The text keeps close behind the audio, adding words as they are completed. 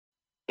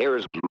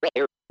Here's,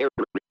 here, here,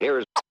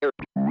 here's, here,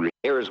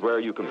 here's where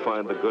you can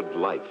find the good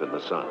life in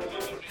the sun.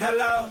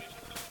 Hello.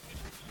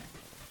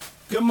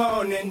 Good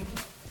morning.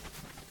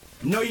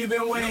 Know you've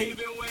been waiting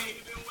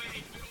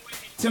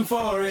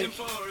for it.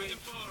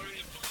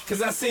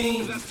 Cause I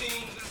seen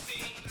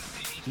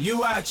you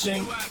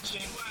watching.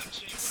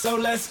 So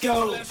let's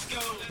go.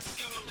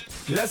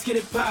 Let's get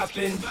it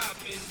poppin'.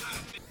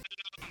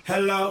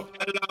 Hello.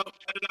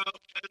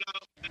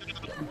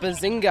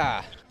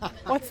 Bazinga.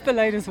 What's the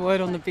latest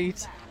word on the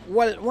beat?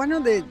 Well, one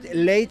of the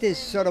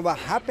latest sort of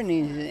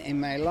happenings in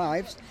my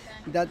life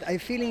that I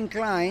feel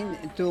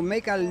inclined to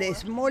make a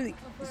small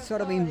sort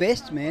of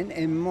investment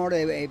in more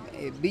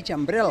beach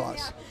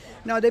umbrellas.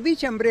 Now, the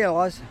beach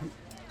umbrellas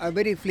are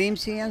very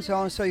flimsy and so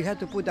on, so you have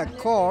to put a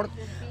cord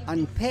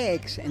and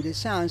pegs in the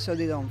sun so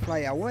they don't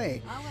fly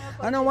away.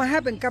 I know what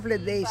happened a couple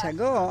of days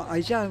ago.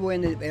 I just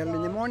went early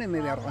in the morning,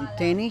 maybe around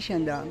 10ish,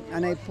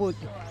 and I put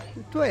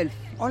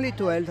only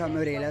 12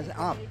 umbrellas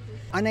up.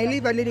 And I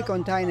leave a little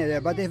container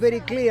there, but it's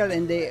very clear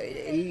in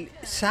the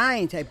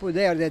signs I put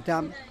there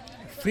that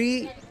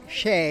free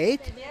shade,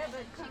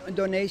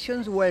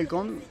 donations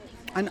welcome,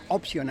 and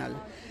optional.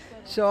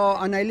 So,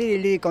 and I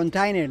leave a little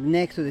container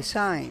next to the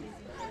sign.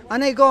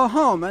 And I go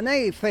home, and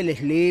I fell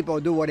asleep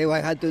or do whatever I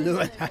had to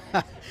do.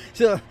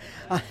 So,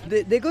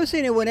 the good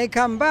thing is when I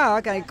come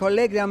back, I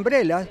collect the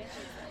umbrellas,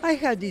 I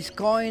had this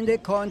coin,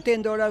 $10,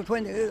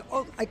 $20.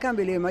 Oh, I can't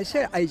believe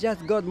myself. I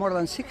just got more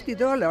than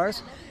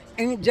 $60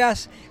 and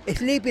just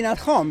sleeping at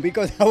home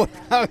because I was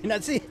having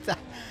a siesta.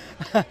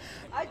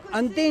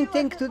 And then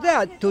thanks to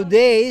that,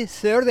 today,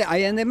 Thursday, I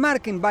am in the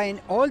market buying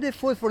all the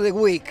food for the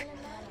week.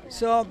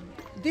 So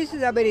this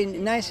is a very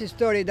nice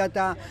story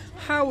that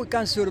how we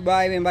can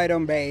survive in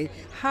Byron Bay,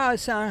 how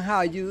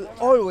somehow you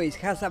always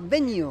has a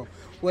venue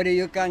where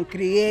you can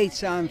create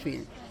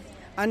something.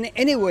 And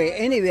anyway,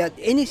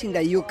 anything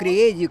that you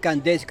create, you can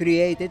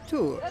descreate it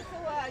too.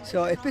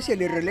 So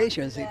especially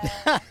relationships.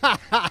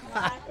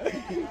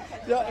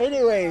 So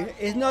anyway,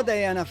 it's not that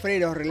I am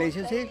afraid of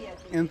relationships.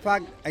 In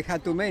fact, I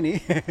had too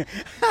many.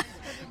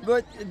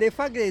 But the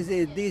fact is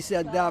this,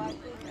 that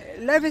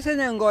life is an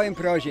ongoing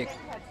project.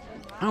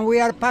 And we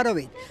are part of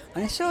it.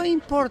 And it's so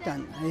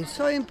important. It's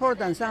so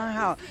important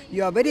somehow.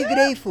 You are very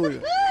grateful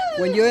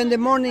when you in the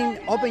morning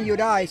open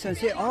your eyes and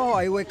say, oh,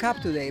 I wake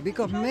up today.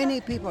 Because many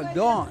people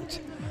don't.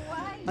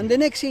 And the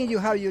next thing you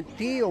have your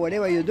tea or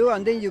whatever you do,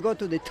 and then you go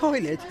to the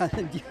toilet.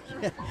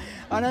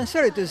 And I'm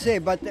sorry to say,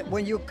 but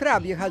when you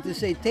crap, you have to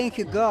say, thank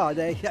you, God.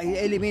 I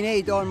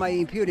eliminate all my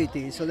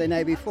impurities of the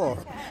night before.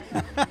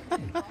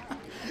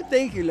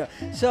 Thank you, Lord.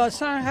 So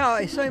somehow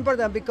it's so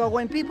important because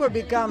when people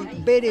become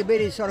very,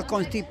 very sort of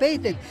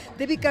constipated,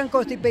 they become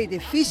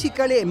constipated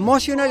physically,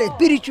 emotionally,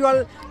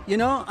 spiritual,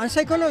 and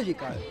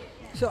psychological.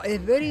 So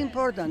it's very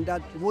important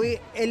that we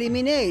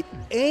eliminate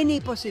any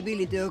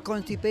possibility of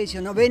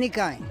constipation of any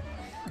kind.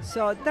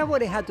 So that's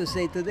what I had to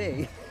say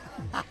today.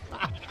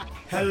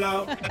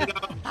 Hello.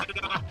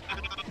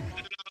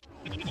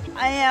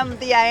 I am.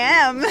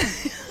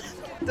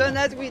 Don't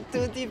ask me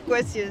too deep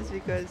questions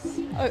because...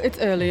 Oh, it's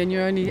early and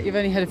you've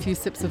only had a few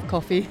sips of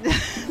coffee.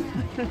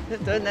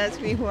 Don't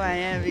ask me who I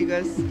am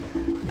because...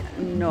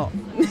 No.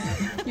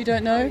 You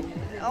don't know?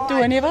 Oh, Do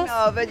any of us?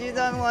 No, but you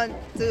don't want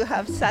to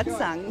have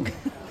satsang.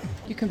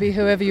 You can be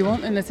whoever you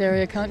want in this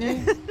area, can't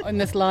you? In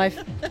this life.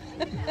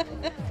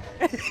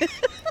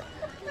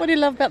 What do you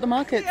love about the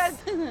markets?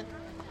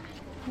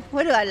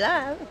 What do I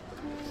love?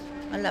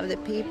 I love the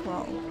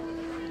people.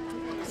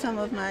 Some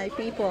of my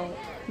people,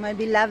 my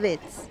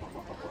beloveds.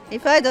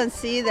 If I don't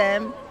see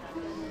them,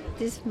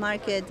 this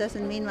market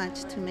doesn't mean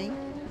much to me.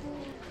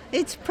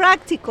 It's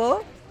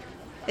practical.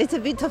 It's a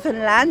bit of a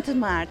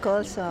landmark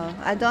also.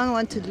 I don't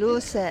want to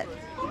lose the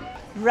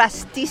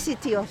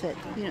rusticity of it,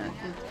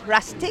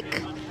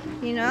 rustic,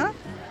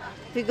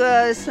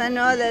 because I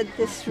know that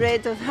the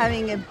threat of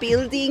having a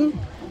building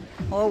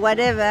or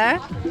whatever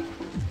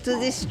to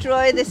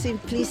destroy the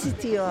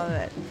simplicity of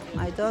it.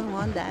 I don't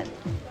want that.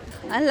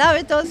 I love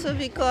it also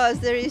because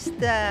there is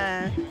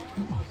that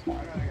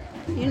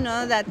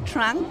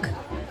trunk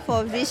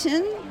for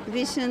Vision.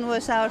 Vision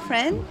was our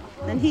friend,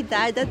 and he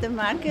died at the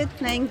market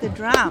playing the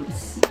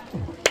drums.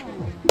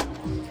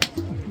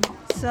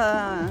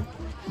 So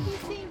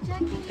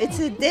it's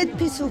a dead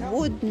piece of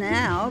wood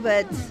now,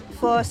 but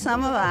for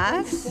some of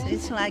us,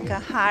 it's like a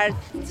heart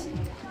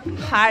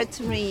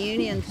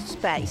reunion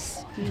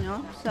space,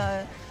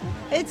 So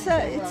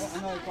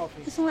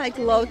it's like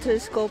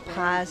lotus go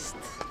past.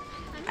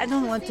 I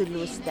don't want to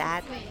lose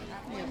that.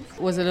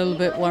 Was it a little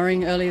bit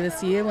worrying earlier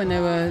this year when they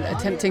were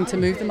attempting to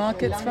move the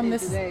markets from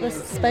this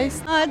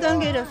space? I don't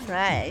get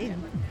afraid.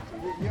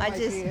 I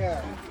just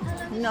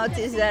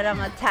notice that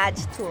I'm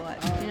attached to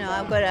it.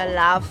 I've got a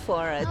love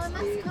for it.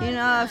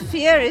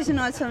 Fear is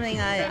not something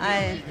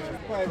I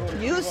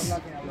use.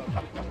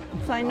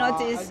 If I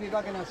notice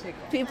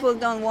people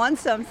don't want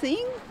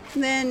something,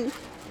 then,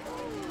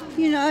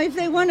 if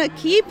they want to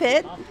keep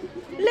it,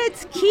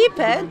 let's keep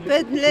it,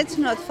 but let's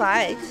not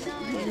fight,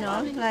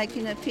 like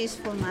in a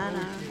peaceful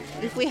manner.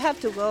 If we have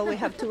to go, we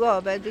have to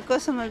go. But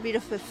because I'm a bit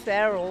of a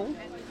feral,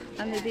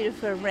 I'm a bit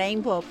of a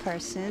rainbow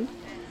person.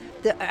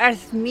 The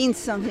earth means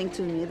something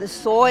to me. The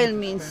soil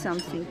means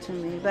something to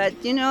me. But,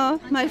 you know,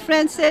 my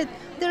friend said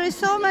there is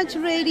so much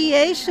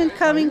radiation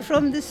coming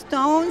from the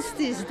stones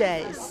these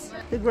days,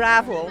 the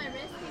gravel.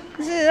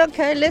 I said,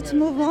 okay, let's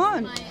move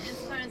on.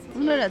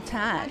 I'm not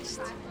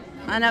attached.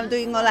 And I'm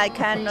doing all I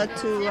can not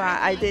to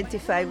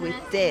identify with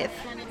death.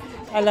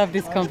 I love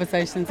these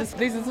conversations.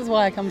 This is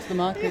why I come to the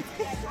market.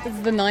 This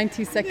is the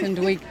 92nd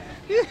week.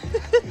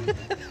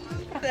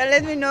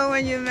 Let me know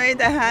when you made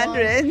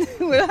 100.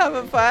 We'll have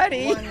a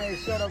party.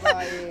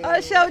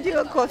 I'll shout you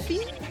a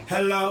coffee.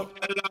 Hello.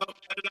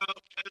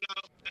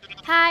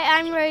 Hi,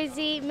 I'm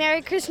Rosie.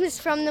 Merry Christmas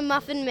from the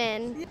Muffin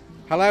Man.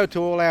 Hello to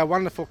all our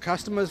wonderful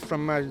customers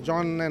from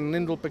John and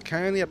Lyndall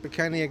Piccone at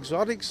Piccone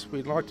Exotics.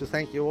 We'd like to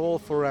thank you all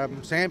for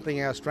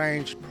sampling our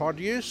strange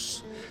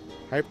produce.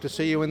 Hope to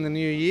see you in the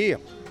new year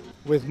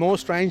with more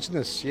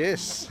strangeness,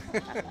 yes.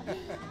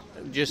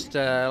 Just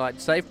like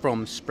to say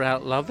from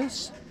Sprout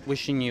Lovers,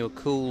 wishing you a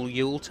cool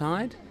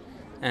Yuletide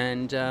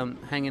and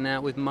hanging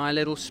out with my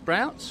little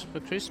sprouts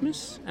for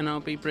Christmas, and I'll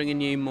be bringing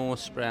you more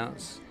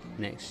sprouts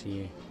next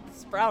year.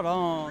 Sprout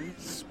on.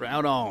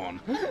 Sprout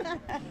on.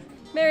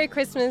 Merry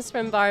Christmas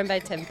from Byron Bay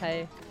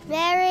Tempeh.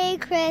 Merry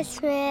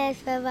Christmas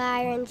from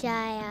Byron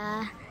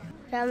Shire.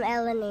 From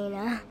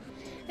Elenina.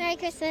 Merry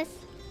Christmas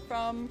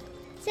From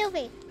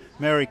Sylvie.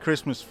 Merry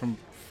Christmas from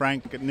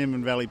Frank at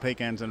Nimbin Valley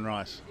Pecans and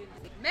Rice.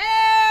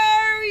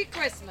 Merry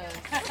Christmas.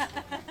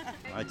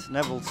 It's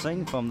Neville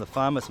Singh from the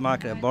Farmers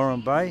Market at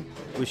Byron Bay.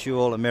 Wish you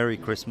all a Merry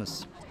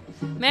Christmas.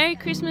 Merry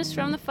Christmas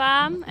from the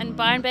farm and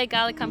Byron Bay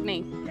Garlic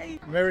Company.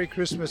 Merry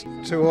Christmas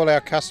to all our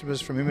customers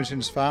from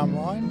Imogen's Farm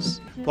Lines.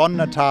 Buon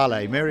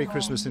Natale. Merry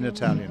Christmas in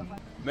Italian.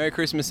 Merry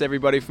Christmas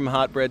everybody from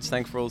Heartbreads.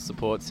 Thanks for all the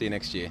support. See you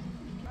next year.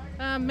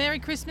 Merry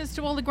Christmas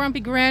to all the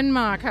Grumpy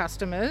Grandma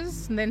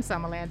customers and then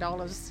Summerland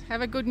dollars.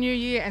 Have a good new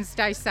year and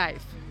stay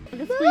safe. I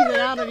can squeeze it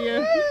out of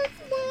you.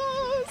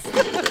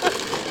 Christmas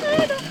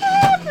and a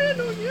happy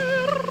new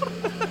year.